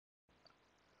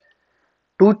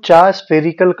Two charged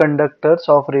spherical conductors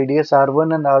of radius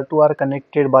r1 and r2 are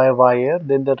connected by a wire,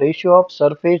 then the ratio of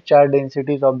surface charge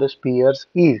densities of the spheres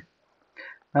is.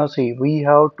 Now see, we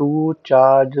have two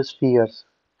charged spheres.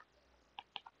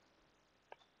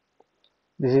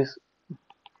 This is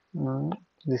mm,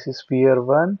 this is sphere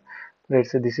 1.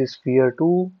 Let's say this is sphere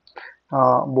 2.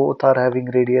 Both are having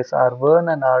radius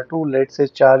r1 and r2. Let's say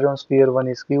charge on sphere 1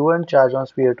 is q1, charge on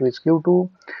sphere 2 is q2.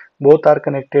 Both are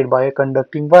connected by a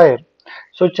conducting wire.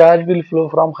 So charge will flow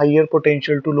from higher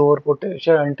potential to lower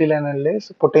potential until and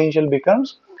unless potential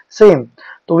becomes same.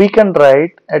 So we can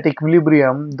write at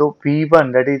equilibrium the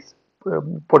V1, that is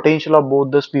potential of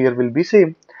both the sphere, will be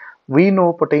same. We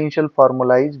know potential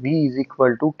formula is V is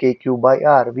equal to KQ by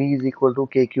R. V is equal to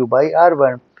KQ by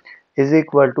R1 is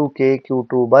equal to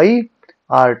KQ2 by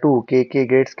R2. KK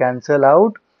gets cancelled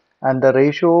out and the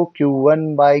ratio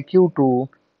Q1 by Q2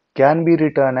 can be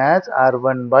written as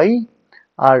R1 by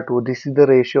R2. This is the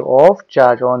ratio of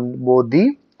charge on both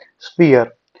the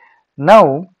sphere.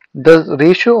 Now, the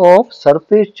ratio of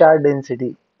surface charge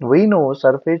density. We know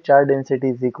surface charge density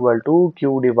is equal to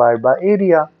Q divided by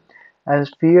area, and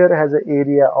sphere has an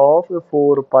area of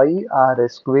 4 pi r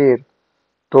square.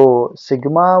 So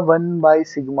sigma 1 by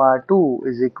sigma 2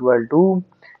 is equal to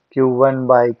Q1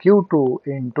 by Q2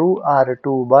 into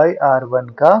R2 by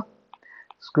R1 का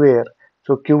square.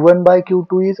 So Q1 by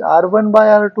Q2 is R1 by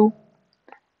R2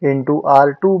 into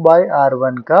R2 by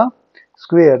R1 का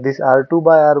square. This R2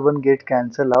 by R1 get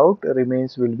cancelled out.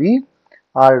 Remains will be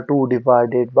R2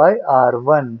 divided by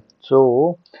R1.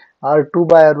 So R2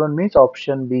 by R1 means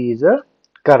option B is a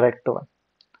correct one.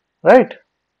 Right?